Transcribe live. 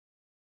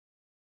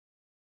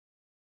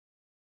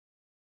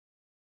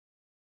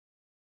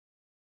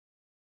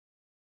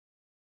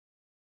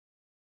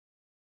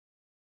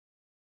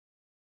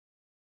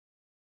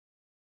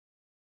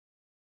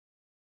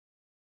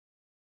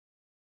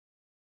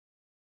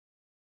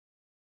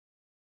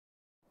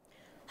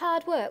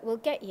Hard work will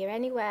get you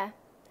anywhere.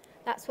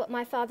 That's what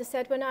my father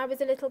said when I was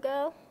a little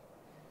girl.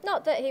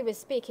 Not that he was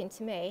speaking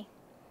to me.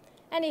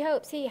 Any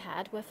hopes he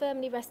had were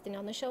firmly resting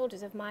on the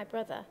shoulders of my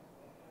brother.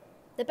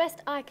 The best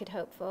I could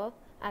hope for,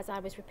 as I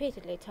was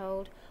repeatedly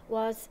told,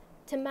 was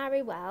to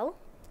marry well,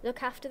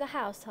 look after the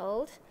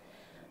household,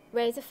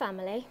 raise a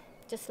family,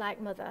 just like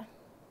Mother.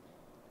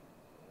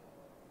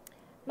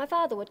 My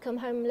father would come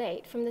home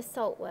late from the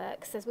salt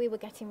works as we were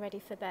getting ready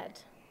for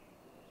bed.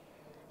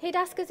 He'd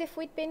ask us if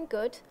we'd been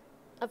good,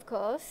 of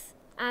course,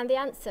 and the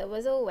answer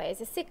was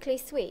always a sickly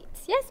sweet,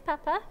 "Yes,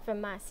 Papa,"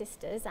 from my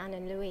sisters, Anne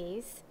and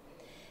Louise.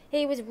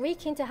 He was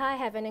reeking to high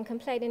heaven and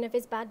complaining of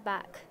his bad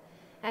back,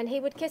 and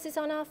he would kiss us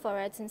on our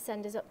foreheads and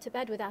send us up to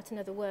bed without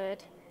another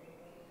word.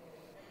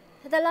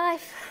 The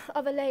life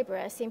of a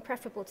labourer seemed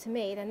preferable to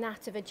me than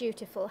that of a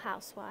dutiful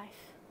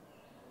housewife.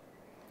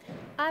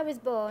 I was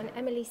born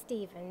Emily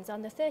Stevens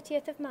on the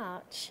 30th of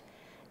March,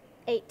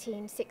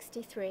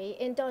 1863,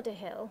 in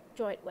Dodderhill,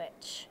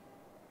 Droitwich.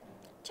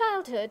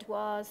 Childhood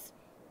was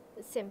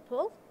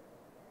simple,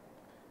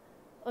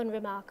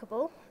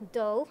 unremarkable,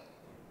 dull.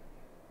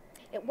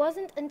 It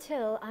wasn't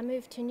until I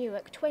moved to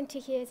Newark 20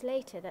 years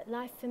later that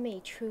life for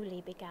me truly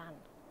began.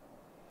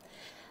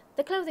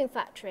 The clothing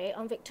factory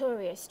on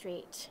Victoria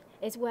Street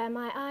is where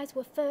my eyes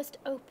were first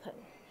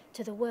open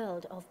to the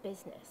world of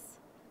business.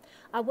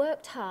 I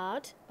worked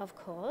hard, of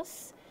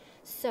course,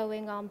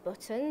 sewing on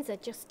buttons,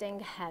 adjusting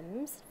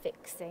hems,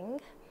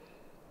 fixing.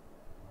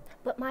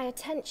 But my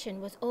attention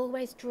was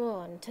always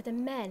drawn to the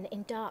men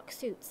in dark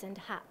suits and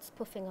hats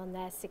puffing on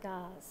their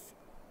cigars.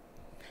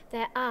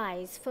 Their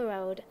eyes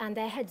furrowed and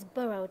their heads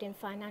burrowed in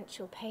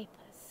financial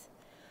papers.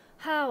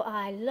 How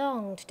I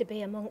longed to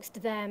be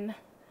amongst them,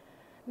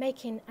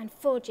 making and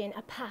forging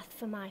a path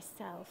for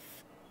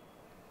myself.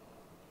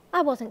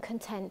 I wasn't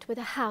content with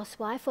a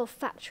housewife or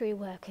factory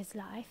worker's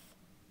life.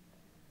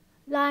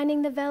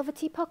 Lining the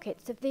velvety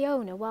pockets of the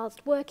owner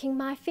whilst working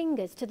my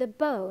fingers to the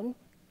bone,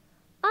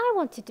 I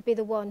wanted to be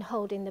the one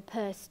holding the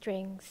purse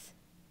strings.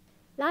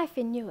 Life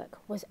in Newark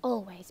was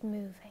always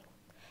moving.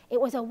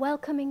 It was a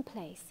welcoming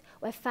place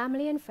where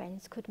family and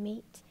friends could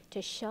meet to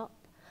shop,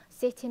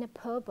 sit in a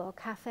pub or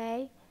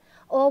cafe,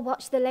 or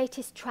watch the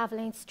latest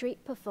travelling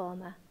street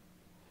performer.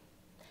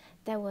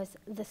 There was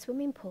the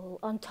swimming pool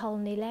on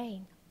Tolney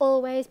Lane,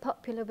 always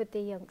popular with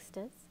the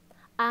youngsters,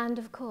 and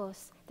of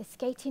course the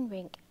skating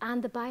rink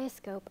and the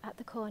bioscope at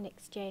the Corn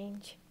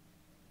Exchange.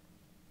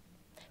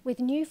 With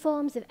new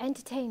forms of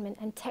entertainment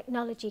and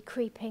technology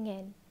creeping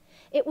in,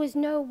 it was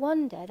no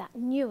wonder that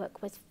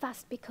Newark was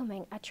fast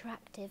becoming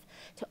attractive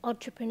to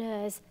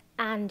entrepreneurs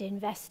and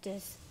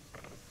investors.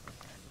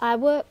 I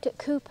worked at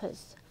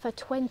Cooper's for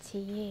 20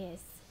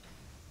 years.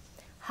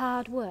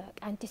 Hard work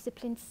and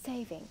disciplined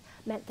saving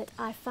meant that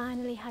I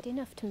finally had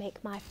enough to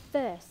make my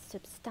first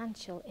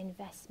substantial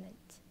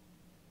investment.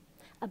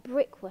 A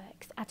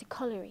brickworks at a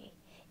colliery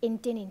in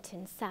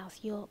Dinnington,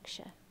 South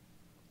Yorkshire.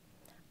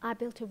 I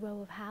built a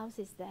row of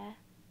houses there.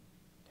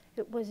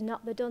 It was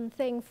not the done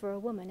thing for a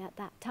woman at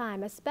that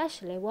time,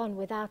 especially one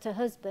without a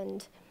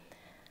husband.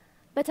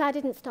 But I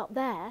didn't stop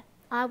there.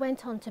 I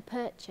went on to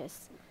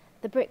purchase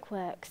the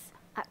brickworks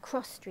at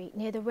Cross Street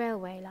near the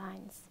railway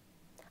lines.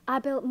 I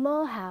built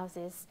more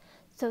houses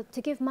so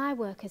to give my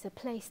workers a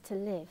place to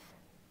live.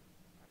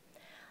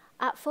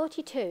 At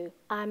 42,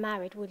 I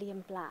married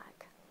William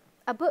Blagg,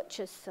 a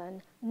butcher's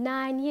son,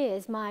 9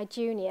 years my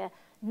junior.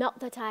 Not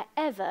that I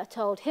ever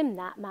told him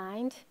that,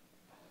 mind.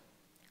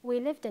 We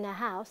lived in a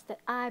house that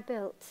I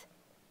built,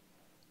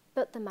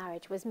 but the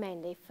marriage was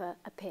mainly for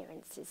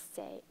appearance's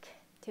sake,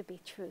 to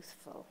be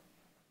truthful.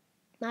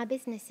 My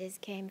businesses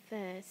came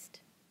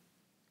first.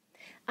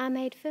 I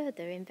made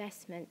further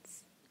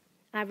investments.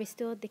 I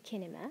restored the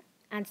kinema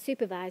and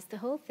supervised the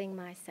whole thing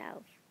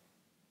myself.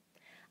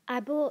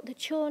 I bought the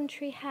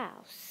Chauntry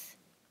House,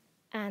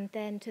 and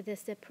then, to the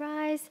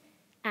surprise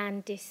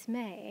and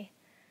dismay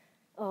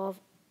of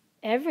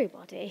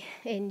everybody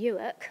in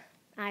Newark,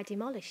 I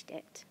demolished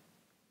it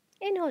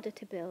in order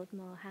to build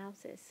more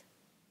houses.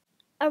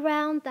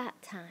 Around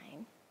that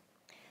time,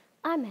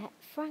 I met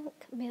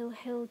Frank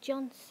Millhill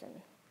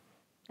Johnson,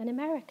 an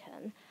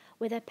American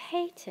with a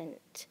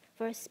patent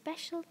for a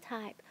special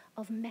type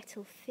of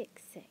metal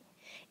fixing.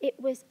 It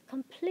was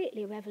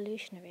completely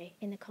revolutionary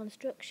in the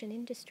construction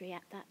industry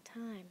at that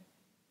time.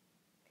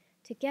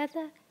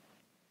 Together,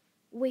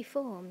 we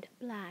formed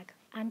Blagg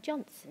and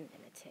Johnson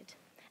Limited,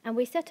 and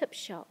we set up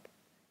shop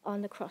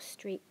on the Cross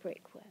Street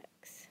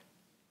brickworks.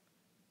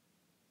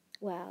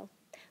 Well,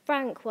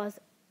 Frank was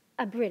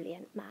a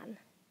brilliant man.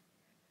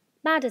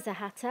 Mad as a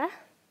hatter,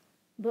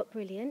 but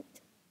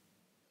brilliant.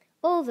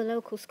 All the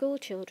local school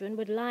children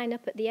would line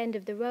up at the end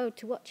of the road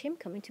to watch him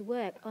coming to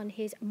work on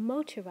his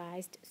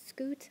motorised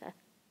scooter.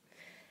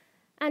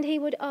 And he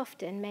would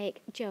often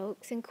make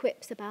jokes and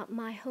quips about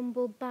my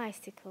humble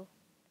bicycle.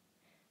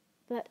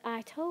 But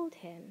I told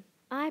him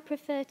I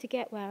prefer to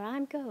get where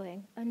I'm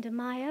going under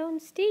my own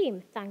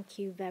steam, thank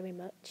you very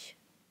much.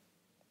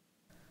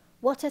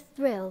 What a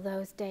thrill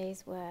those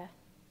days were.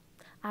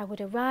 I would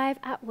arrive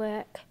at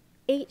work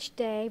each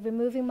day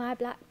removing my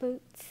black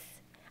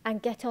boots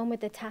and get on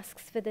with the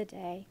tasks for the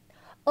day,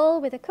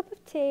 all with a cup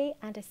of tea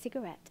and a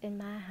cigarette in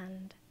my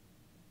hand.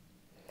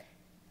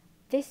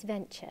 This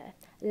venture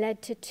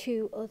led to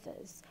 2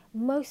 others,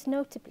 most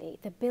notably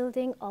the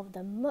building of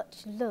the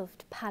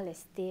much-loved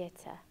Palace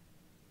Theatre.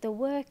 The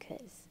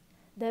workers,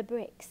 the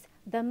bricks,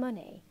 the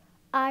money,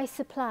 I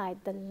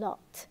supplied the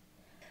lot.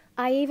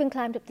 I even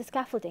climbed up the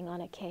scaffolding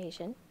on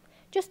occasion,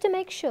 just to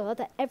make sure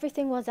that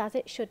everything was as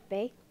it should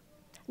be.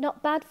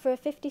 Not bad for a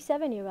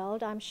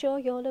 57-year-old, I'm sure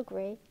you'll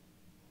agree.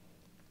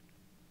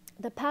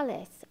 The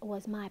Palace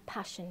was my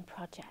passion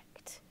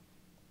project.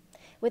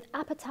 With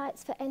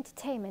appetites for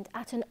entertainment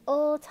at an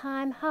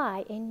all-time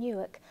high in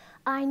Newark,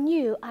 I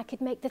knew I could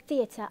make the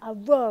theatre a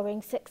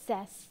roaring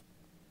success.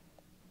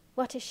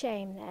 What a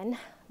shame then,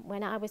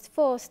 when I was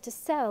forced to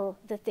sell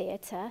the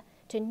theatre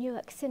to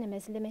Newark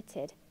Cinemas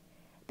Limited,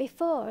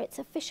 before its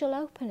official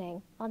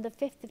opening on the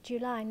 5th of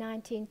July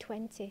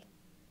 1920.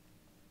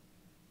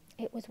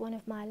 It was one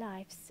of my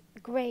life's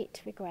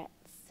great regrets.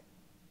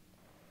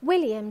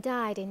 William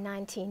died in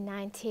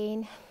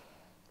 1919.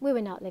 We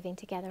were not living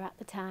together at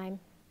the time.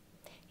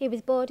 He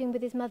was boarding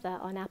with his mother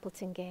on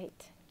Appleton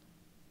Gate.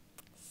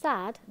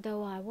 Sad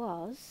though I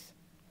was,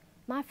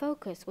 my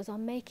focus was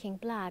on making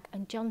Blagg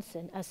and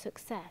Johnson a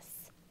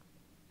success.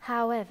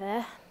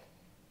 However,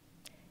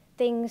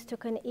 things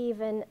took an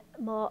even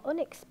more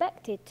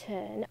unexpected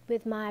turn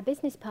with my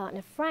business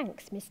partner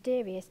Frank's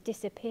mysterious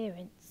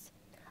disappearance,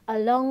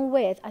 along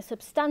with a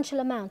substantial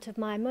amount of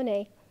my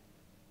money.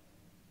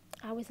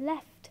 I was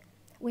left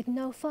with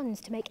no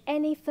funds to make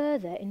any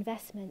further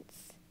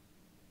investments.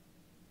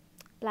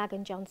 Blagg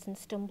and Johnson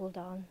stumbled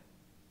on,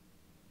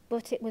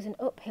 but it was an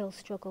uphill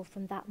struggle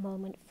from that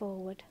moment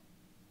forward.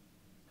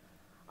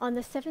 On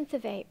the 7th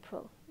of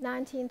April,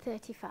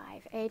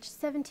 1935, aged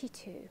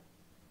 72,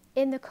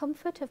 in the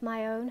comfort of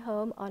my own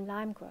home on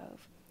Lime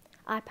Grove,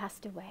 I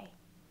passed away.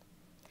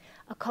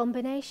 A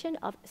combination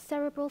of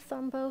cerebral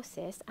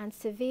thrombosis and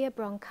severe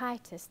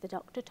bronchitis, the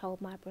doctor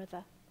told my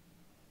brother.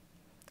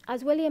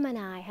 As William and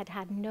I had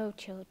had no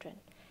children,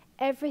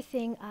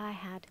 everything I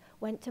had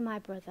went to my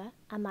brother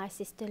and my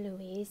sister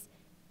Louise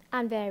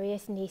and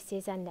various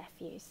nieces and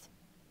nephews.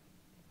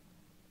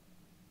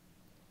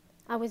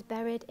 I was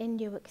buried in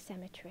Newark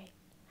Cemetery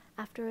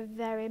after a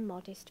very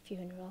modest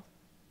funeral.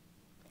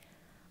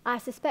 I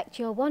suspect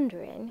you're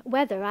wondering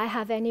whether I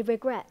have any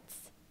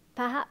regrets.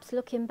 Perhaps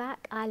looking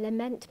back, I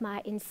lament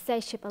my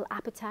insatiable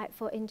appetite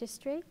for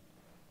industry.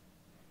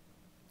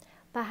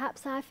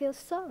 Perhaps I feel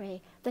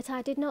sorry that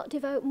I did not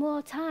devote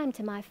more time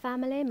to my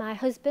family, my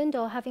husband,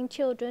 or having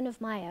children of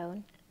my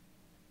own.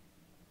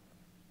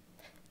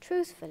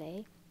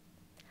 Truthfully,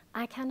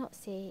 I cannot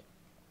see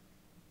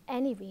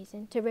any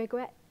reason to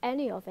regret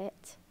any of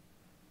it.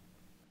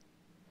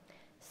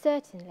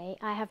 Certainly,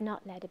 I have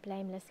not led a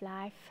blameless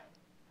life.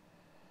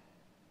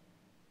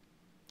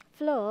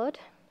 Flawed,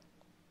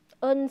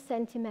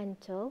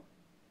 unsentimental,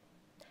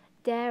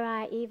 dare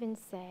I even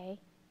say,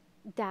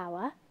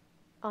 dour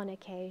on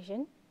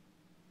occasion.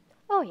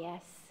 Oh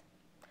yes,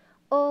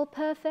 all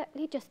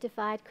perfectly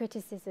justified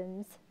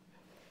criticisms.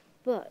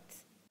 But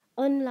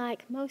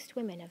unlike most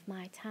women of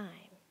my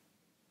time,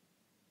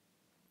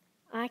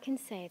 I can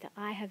say that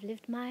I have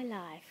lived my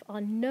life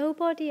on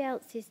nobody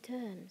else's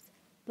terms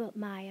but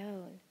my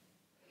own,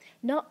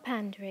 not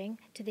pandering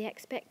to the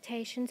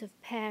expectations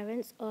of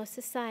parents or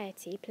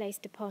society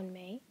placed upon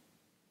me,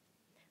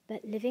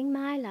 but living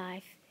my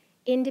life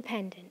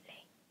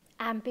independently,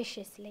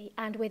 ambitiously,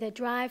 and with a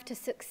drive to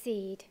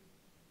succeed.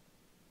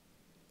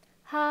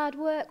 Hard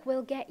work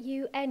will get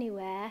you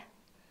anywhere.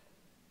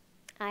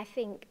 I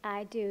think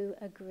I do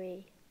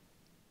agree.